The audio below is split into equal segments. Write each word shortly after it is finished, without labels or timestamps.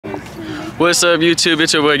What's up YouTube,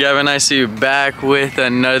 it's your boy Gavin. I see you back with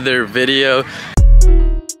another video.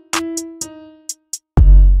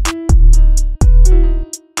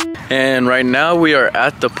 And right now we are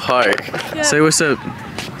at the park. Yeah. Say what's up.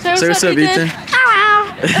 Say what's up, Ethan.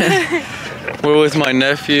 We're with my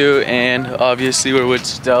nephew and obviously we're with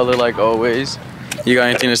Stella like always. You got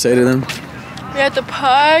anything to say to them? We're at the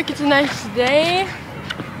park, it's a nice day.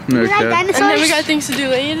 Okay. And then we got things to do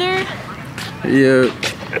later. Yeah.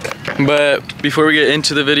 But before we get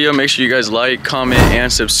into the video, make sure you guys like, comment, and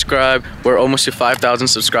subscribe. We're almost to 5,000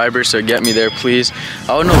 subscribers, so get me there, please. I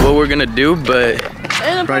don't know what we're gonna do, but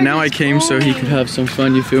right now I came so he could have some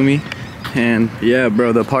fun, you feel me? And yeah,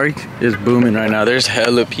 bro, the park is booming right now. There's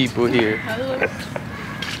hella people here.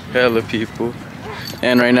 Hella people.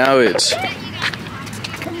 And right now it's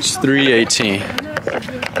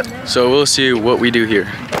 3:18. So we'll see what we do here.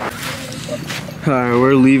 Alright,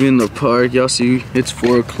 we're leaving the park. Y'all see, it's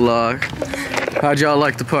 4 o'clock. How'd y'all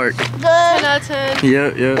like the park? 10 out of 10.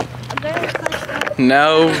 Yeah.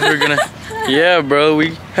 Now we're gonna... Yeah, bro,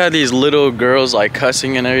 we had these little girls like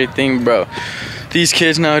cussing and everything, bro. These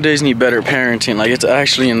kids nowadays need better parenting. Like, it's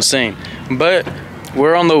actually insane. But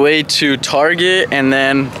we're on the way to Target, and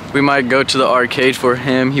then we might go to the arcade for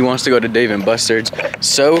him. He wants to go to Dave & Buster's.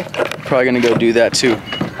 So, probably gonna go do that too.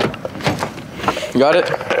 Got it?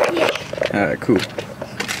 Yeah. Alright, cool.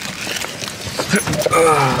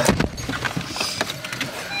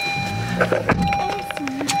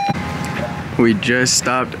 We just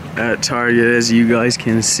stopped at Target, as you guys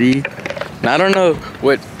can see. And I don't know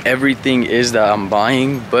what everything is that I'm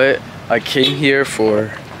buying, but I came here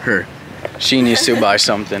for her. She needs to buy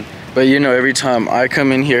something. But you know, every time I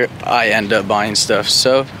come in here, I end up buying stuff.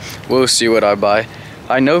 So we'll see what I buy.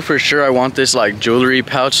 I know for sure I want this like jewelry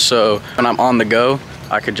pouch, so when I'm on the go,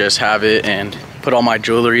 I could just have it and put all my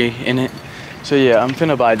jewelry in it. So yeah, I'm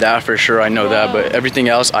finna buy that for sure, I know that, but everything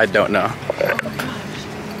else, I don't know.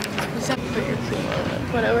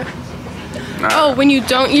 Whatever. Oh, when you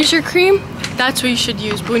don't use your cream, that's what you should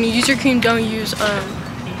use. But when you use your cream, don't use it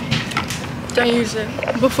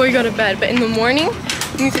before you go to bed. But in the morning,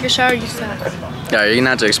 when you take a shower, use that. Yeah, you're gonna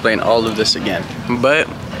have to explain all of this again. But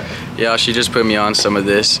yeah, she just put me on some of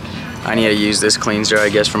this. I need to use this cleanser, I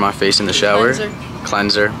guess, for my face in the shower.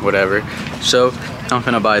 Cleanser, whatever. So I'm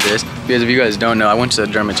gonna buy this because if you guys don't know, I went to the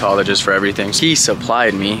dermatologist for everything. He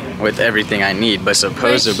supplied me with everything I need, but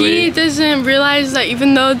supposedly he doesn't realize that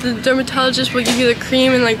even though the dermatologist will give you the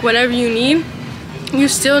cream and like whatever you need, you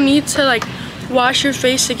still need to like wash your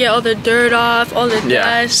face to get all the dirt off, all the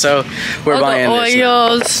dust. So we're buying the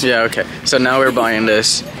oils. This. Yeah, okay. So now we're buying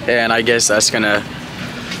this, and I guess that's gonna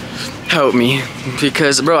help me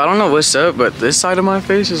because, bro, I don't know what's up, but this side of my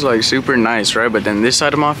face is like super nice, right? But then this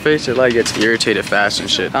side of my face, it like gets irritated fast and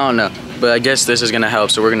shit. I don't know, but I guess this is gonna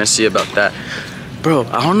help, so we're gonna see about that. Bro,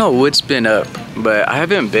 I don't know what's been up, but I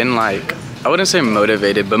haven't been like, I wouldn't say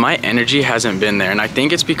motivated, but my energy hasn't been there, and I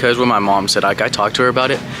think it's because what my mom said. Like, I talked to her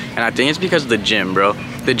about it, and I think it's because of the gym, bro.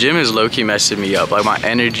 The gym is low-key messing me up, like my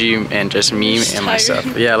energy and just me and myself.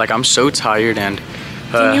 Yeah, like I'm so tired and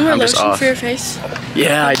do you need more lotion for your face?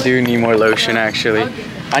 Yeah, I do need more lotion actually.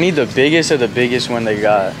 I need the biggest of the biggest one they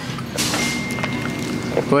got.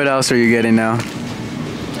 What else are you getting now? I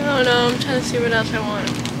don't know, I'm trying to see what else I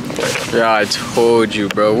want. Yeah, I told you,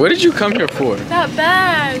 bro. What did you come here for? That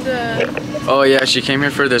bag. Oh yeah, she came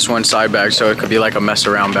here for this one side bag, so it could be like a mess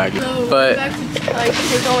around bag. No, but bag to, like,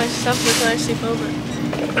 take all my stuff with when I sleep over.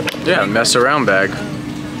 Yeah, mess around bag.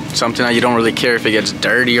 Something that you don't really care if it gets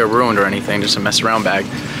dirty or ruined or anything, just a mess around bag.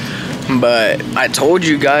 But I told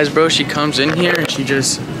you guys, bro, she comes in here and she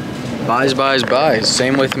just buys.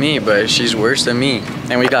 Same with me, but she's worse than me.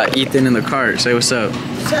 And we got Ethan in the cart. Say what's up.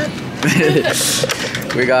 What's up?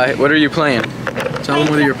 We got, what are you playing? Tell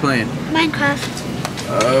them what you're playing. Minecraft.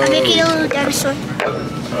 Oh. I'm making a little dinosaur.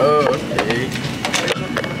 Oh, okay.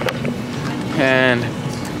 And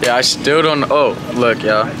yeah, I still don't, oh, look,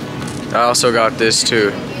 y'all. I also got this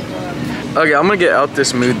too. Okay, I'm gonna get out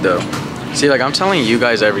this mood though. See, like I'm telling you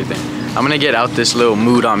guys everything. I'm gonna get out this little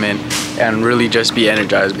mood I'm in and really just be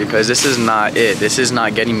energized because this is not it. This is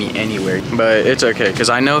not getting me anywhere. But it's okay, because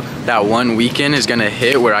I know that one weekend is gonna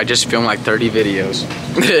hit where I just film like 30 videos.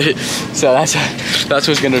 So that's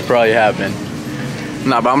what's gonna probably happen.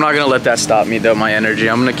 Nah, but I'm not gonna let that stop me though, my energy.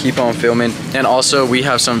 I'm gonna keep on filming. And also we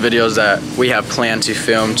have some videos that we have planned to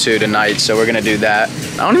film too tonight, so we're gonna do that.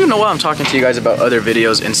 I don't even know why I'm talking to you guys about other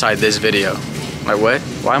videos inside this video. Like what?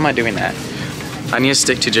 Why am I doing that? I need to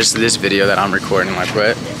stick to just this video that I'm recording. Like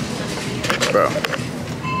what? Bro.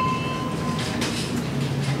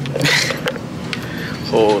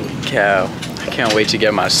 Holy cow. I can't wait to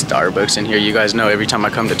get my Starbucks in here. You guys know every time I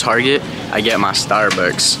come to Target, I get my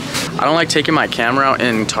Starbucks. I don't like taking my camera out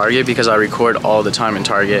in Target because I record all the time in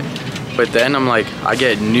Target. But then I'm like, I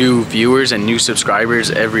get new viewers and new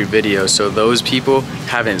subscribers every video. So those people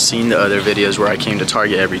haven't seen the other videos where I came to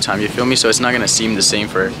Target every time, you feel me? So it's not gonna seem the same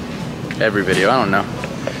for every video. I don't know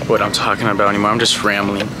what I'm talking about anymore. I'm just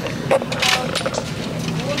rambling.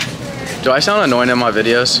 Do I sound annoying in my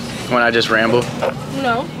videos when I just ramble?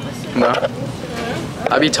 No. No?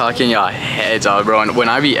 I be talking y'all heads off, bro. And when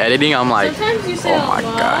I be editing, I'm like, sometimes you say oh my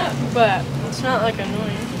God. But it's not like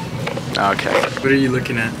annoying. Okay. What are you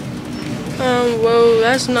looking at? Whoa,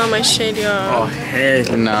 that's not my shade, y'all. Oh,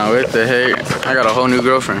 heck no. What the heck? I got a whole new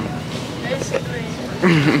girlfriend. Basically.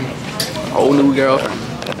 Whole new girlfriend.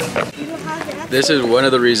 This is one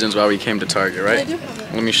of the reasons why we came to Target, right? I do have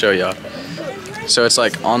it. Let me show y'all. So it's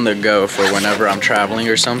like on the go for whenever I'm traveling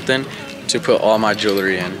or something to put all my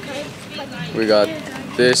jewelry in. We got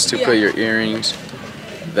this to put your earrings,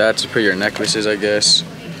 that to put your necklaces, I guess,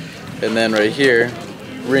 and then right here,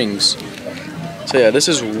 rings. So yeah, this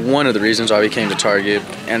is one of the reasons why we came to Target,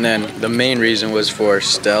 and then the main reason was for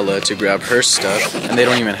Stella to grab her stuff, and they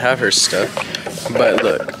don't even have her stuff. But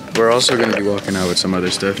look, we're also gonna be walking out with some other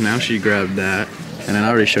stuff. Now she grabbed that, and then I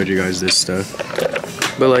already showed you guys this stuff.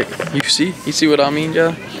 But like, you see what I mean,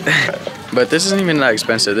 yeah? But this isn't even that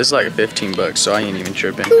expensive. This is like 15 bucks, so I ain't even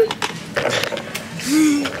tripping.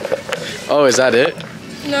 Oh, is that it?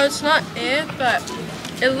 No, it's not it, but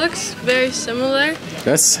it looks very similar.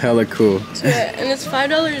 That's hella cool. To it, and it's $5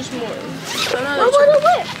 more.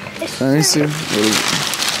 So Let me see. Ooh,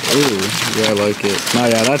 yeah, I like it. No,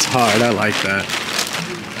 yeah, that's hard. I like that.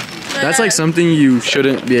 That's like something you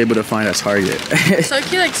shouldn't be able to find at Target. It's like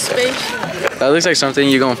spaceship. That looks like something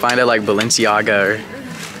you're gonna find at like Balenciaga or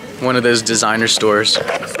one of those designer stores.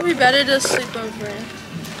 So we better just sleep over.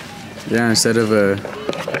 Yeah, instead of a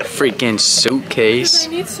freaking suitcase. Because I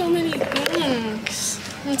need so many things.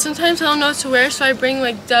 And sometimes I don't know what to wear, so I bring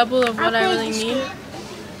like double of what I really need.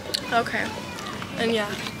 Okay. And yeah.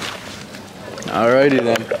 Alrighty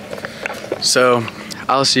then. So,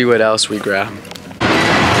 I'll see what else we grab.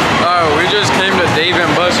 Alright, we just came to Dave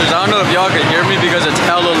 & Buster's. I don't know if y'all can hear me because it's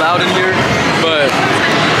hella loud in here, but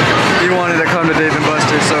he wanted to come to Dave &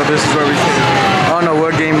 Buster's, so this is where we came. I don't know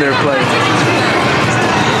what game they're playing.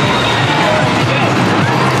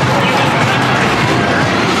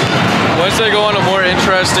 Once they go on a more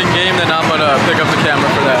interesting game, then I'm gonna pick up the camera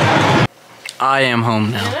for that. I am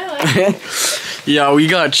home now. Yeah, we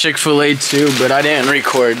got Chick-fil-A too, but I didn't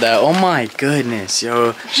record that. Oh my goodness,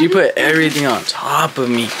 yo. She put everything on top of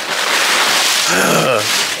me.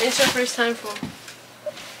 It's your first time for.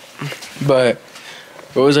 But,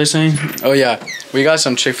 what was I saying? Oh yeah, we got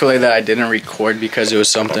some Chick-fil-A that I didn't record because it was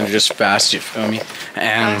something just fast, you feel me?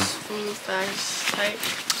 And Fast food, fast type.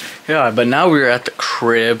 yeah, but now we're at the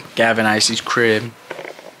crib, Gavin Icy's crib.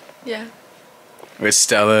 Yeah. With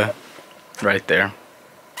Stella right there.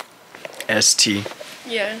 ST.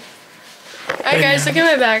 Yeah. Alright guys, look at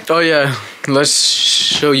my bag. Oh yeah, let's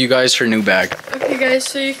show you guys her new bag. Okay guys,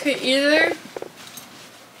 so you could either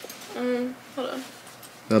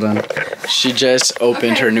hold on. She just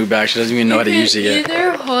opened her new bag. She doesn't even know how to use it yet. You could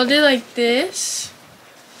either hold it like this.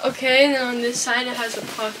 Okay, and then on this side it has a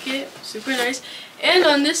pocket. Super nice. And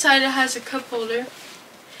on this side it has a cup holder.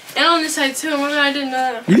 And on this side too. Oh my God, I didn't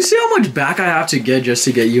know that. You see how much back I have to get just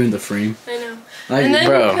to get you in the frame? I know. Like, and then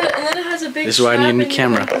bro. and then it has a big This is why I need a strap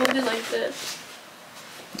camera. And you can hold it like this.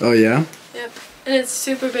 Oh yeah? Yep. And it's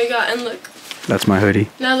super big out. And look. That's my hoodie.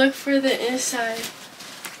 Now look for the inside.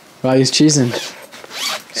 Wow, he's cheesing.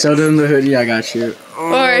 Show them the hoodie I got you.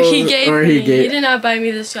 Or he gave me. He did not buy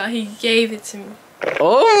me this, y'all. He gave it to me.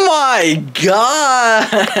 Oh my God!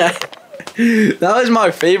 That was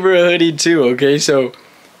my favorite hoodie too, okay? So,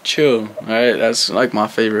 chill, alright? That's like my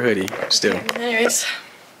favorite hoodie, still. Anyways.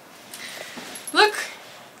 Look.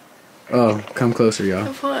 Oh, come closer, y'all.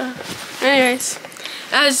 Anyways.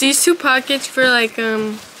 It has these two pockets for like,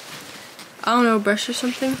 I don't know, a brush or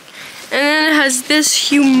something. And then it has this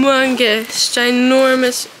humongous,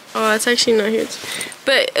 ginormous, oh, it's actually not here.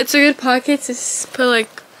 But it's a good pocket to put like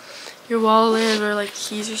your wallet or like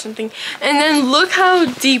keys or something. And then look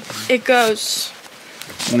how deep it goes.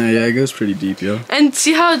 No, yeah, it goes pretty deep, yo. And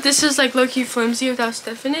see how this is like low-key flimsy without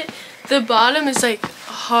stuff in it? The bottom is like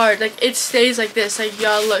hard, like it stays like this, like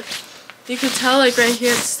y'all look. You can tell like right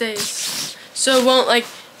here it stays. So it won't like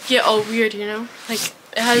get all weird, you know? Like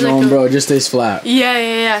it has like bro, it just stays flat.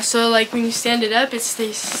 Yeah. So like when you stand it up, it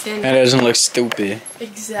stays standing. And it doesn't look stupid.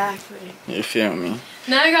 Exactly. You feel me?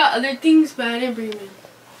 Now I got other things, but I didn't bring them in.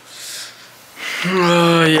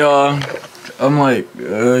 Oh, y'all. I'm like,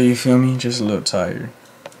 you feel me? Just a little tired.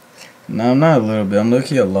 No, I'm not a little bit. I'm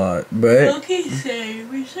looking a lot, but. Okay, say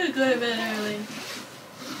we should go to bed early.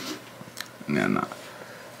 No.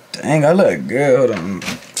 Dang, I look good. Hold on.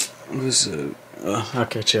 What's up? I'll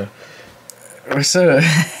catch you. What's up?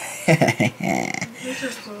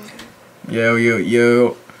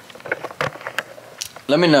 Yo.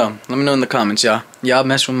 Let me know. Let me know in the comments, y'all. Y'all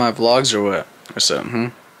mess with my vlogs or what? What's up?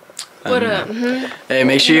 What up? Hey,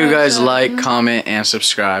 make sure you guys like, comment, and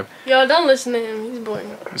subscribe. Y'all don't listen to him. He's boring.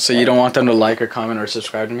 So you don't want them to like or comment or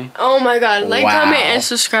subscribe to me? Oh my god. Like, Wow. comment, and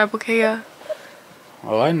subscribe, okay, yeah?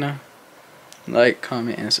 Oh, I know. Like,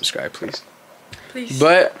 comment, and subscribe, please. Please.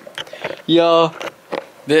 But, y'all,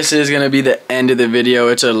 this is going to be the end of the video.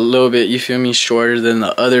 It's a little bit, you feel me, shorter than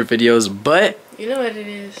the other videos. But, you know what it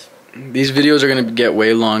is. these videos are going to get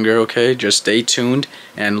way longer, okay? Just stay tuned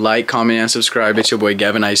and like, comment, and subscribe. It's your boy,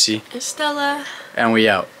 Gavin Icy. And Stella. And we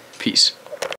out. Peace.